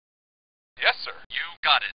Yes, sir. You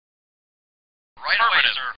got it. Right away,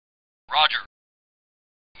 sir. Roger.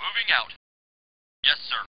 Moving out. Yes,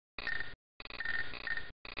 sir.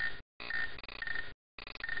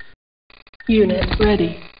 Unit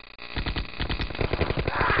ready.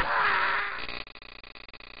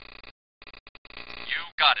 You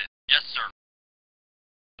got it. Yes, sir.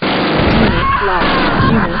 Unit lost.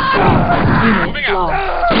 Unit lost. Unit Moving out.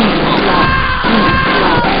 lost. Unit lost. Unit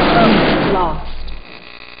lost. Unit lost.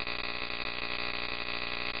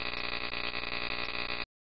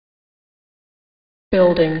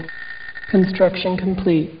 Building. Construction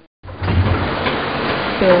complete.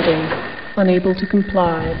 Building. Unable to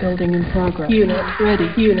comply. Building in progress. Unit ready.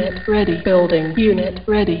 Unit ready. Building. Unit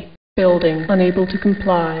ready. Building. Unable to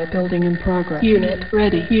comply. Building in progress. Unit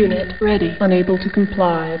ready. Unit ready. Unable to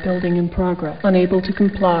comply. Building in progress. Unable to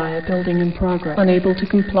comply. Building in progress. Unable to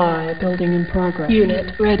comply. Building in progress.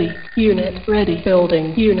 Unit ready. Unit ready.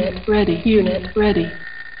 Building. Unit ready. Unit ready.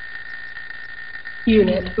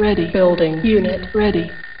 Unit ready. Building. Unit ready.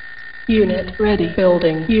 Unit ready.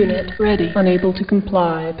 Building. Unit ready. Unable to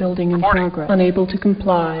comply. Building in Reporting. progress. Unable to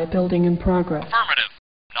comply. Building in progress. Affirmative.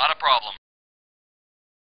 Not a problem.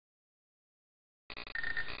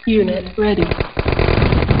 Unit ready.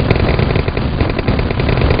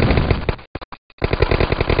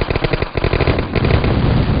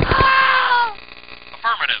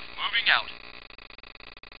 Affirmative. Moving out.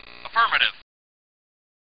 Affirmative.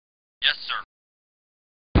 Yes, sir.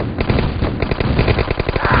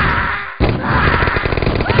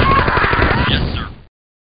 Yes, sir.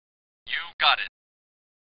 You got it.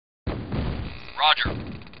 Roger.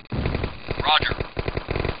 Roger.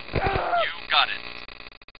 You got it.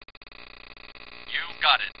 You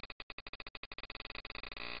got it.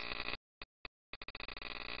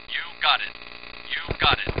 You got it. You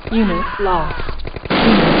got it. Unit lost.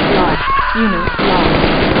 Unit lost. Unit lost.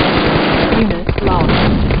 Unit lost.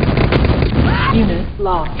 Unit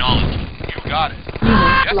lost. Acknowledged. You got it.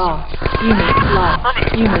 Unit Yes, lost. Unit lost.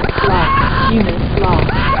 Affirmative. Unit lost. Unit lost.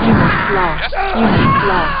 Unit lost. Yes, sir. Unit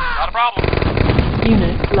lost. Not a problem.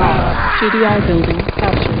 Unit lost. GDI building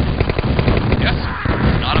captured. Yes, sir.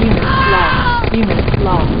 Not a Unit lost. Unit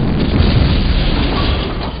lost.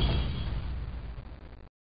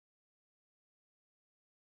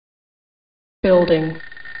 Building.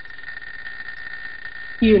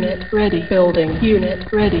 Unit ready. Building. Unit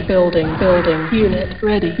ready. Building. Building. Unit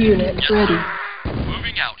ready. Unit Yes, ready. sir.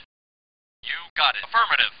 Moving out. You got it.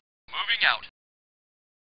 Affirmative. Moving out.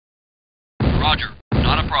 Roger.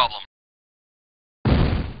 Not a problem.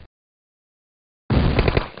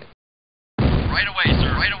 Right away,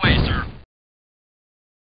 sir. Right away, sir.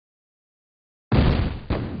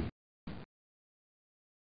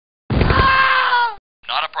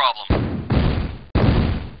 Not a problem.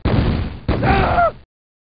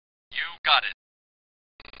 You got it.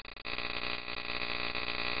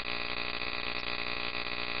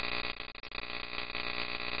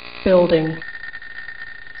 Building.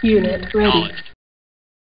 Unit ready. Acknowledged.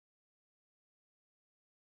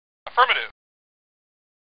 Affirmative.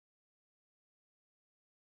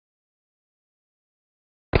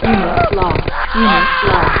 Unit lost. Unit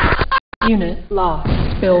lost. Unit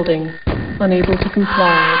lost. Building. Unable to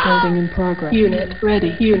comply. Building in progress. Unit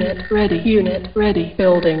ready. Unit ready. Unit ready.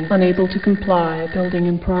 Building. Unable to comply. Building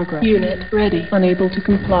in progress. Unit ready. Unable to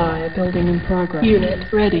comply. Building in progress.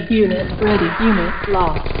 Unit ready. Unit ready. Unit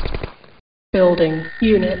lost. Building.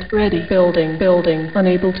 Unit ready. Building. Building.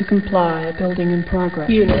 Unable to comply. Building in progress.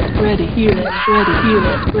 Unit ready. Unit ready.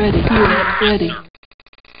 Unit ready. Unit ready. Yes, sir.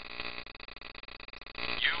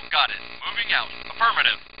 You got it. Moving out.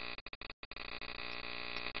 Affirmative.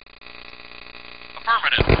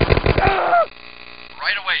 Affirmative.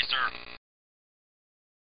 Right away, sir.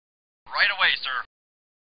 Right away, sir.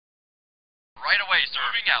 Right away, sir.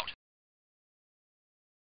 Moving out.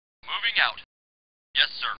 Moving out.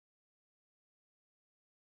 Yes, sir.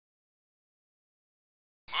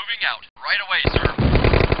 Moving out. Right away, sir.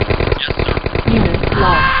 Yes, sir. Unit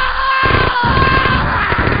lost.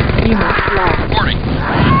 Unit lost. Reporting.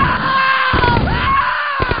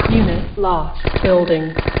 Unit lost.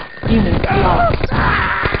 Building. Unit lost.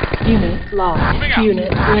 Unit lost. Moving out.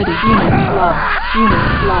 Unit ready. Unit lost. Unit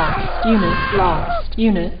lost. Unit lost.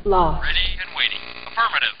 Unit lost. Ready and waiting.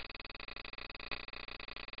 Affirmative.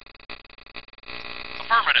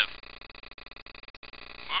 Affirmative.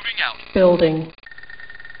 Moving out. Building.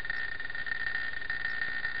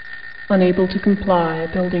 Unable to comply.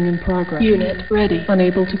 Building in progress. Unit ready.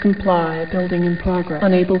 Unable to comply. Building in progress.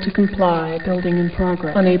 Unable to comply. Building in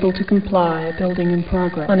progress. Unable to comply. Building in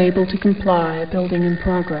progress. Unable to comply. Building in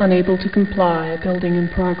progress. Unable to comply. Building in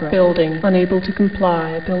progress. Building. Unable to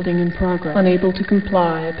comply. Building in progress. Unable to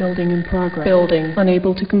comply. Building in progress. Building.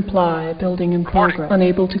 Unable to comply. Building in progress.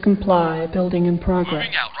 Unable to comply. Building in progress.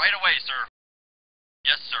 Moving out right away, sir.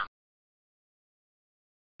 Yes, sir.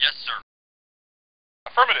 Yes, sir.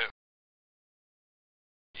 Affirmative.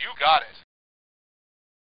 You got it.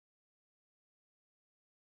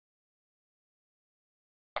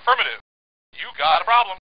 Affirmative. You got a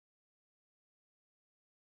problem.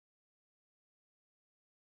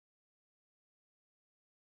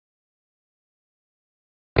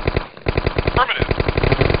 Affirmative.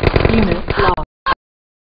 Unit lost.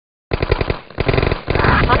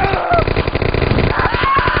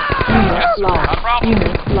 Unit lost. Not a problem.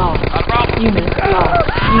 Unit lost. Not a problem. Unit lost.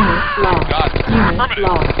 Unit lost. Got it. Unit Affirmative.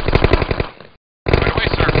 lost. Right away,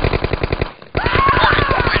 sir. Reporting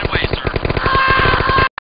right away, sir.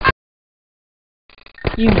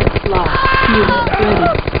 Unit lost. Unit ready.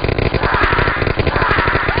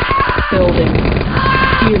 Building.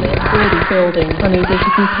 Unit ready. Building. Unable to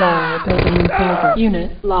comply. Building in progress.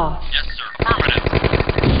 Unit lost. Yes, sir. Affirmative.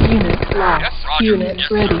 Unit lost. Yes, Roger. Unit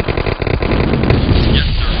Yes, ready. Sir. Yes,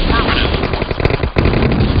 sir. Affirmative.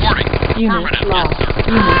 Reporting. Unit Affirmative. lost. Yes,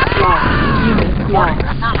 sir. Unit lost. Unit Reporting. lost.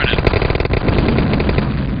 Affirmative.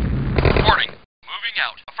 Reporting. Moving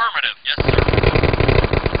out. Affirmative. Yes, sir.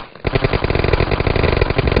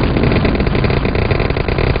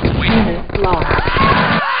 Waiting. Unit lost. Moving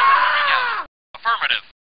out. Affirmative.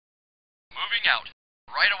 Moving out.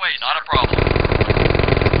 Right away. Not a problem.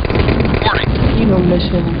 Reporting. Your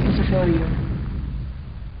mission is a failure.